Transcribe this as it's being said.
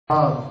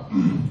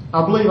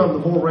I believe I'm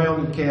the more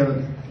rounded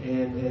candidate,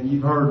 and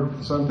you've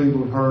heard, some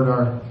people have heard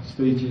our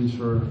speeches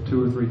for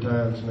 2 or 3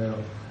 times now.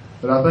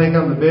 But I think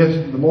I'm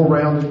the more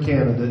rounded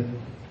candidate,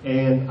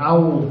 and I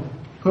will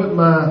put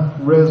my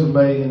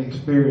resume and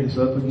experience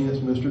up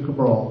against Mr.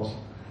 Cabral's,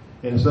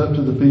 and it's up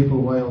to the people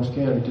of Lowndes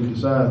County to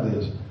decide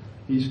this.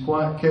 He's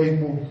quite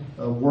capable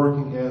of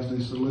working as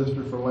the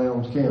solicitor for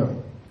Lowndes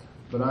County,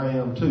 but I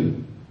am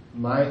too.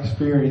 My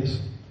experience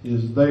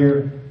is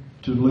there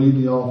to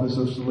lead the office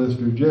of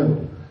Solicitor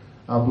General.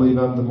 I believe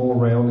I'm the more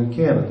rounded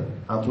candidate.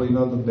 I believe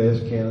I'm the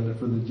best candidate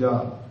for the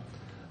job.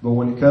 But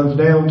when it comes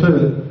down to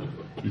it,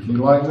 if you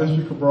like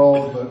Mr.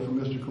 Cabral, vote for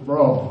Mr.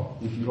 Cabral.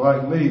 If you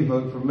like me,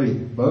 vote for me.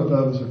 Both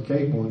of us are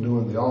capable of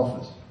doing the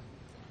office.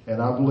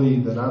 And I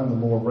believe that I'm the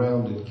more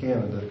rounded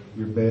candidate,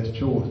 your best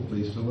choice to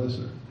be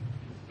solicitor.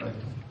 Thank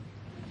you.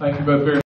 Thank you both very much.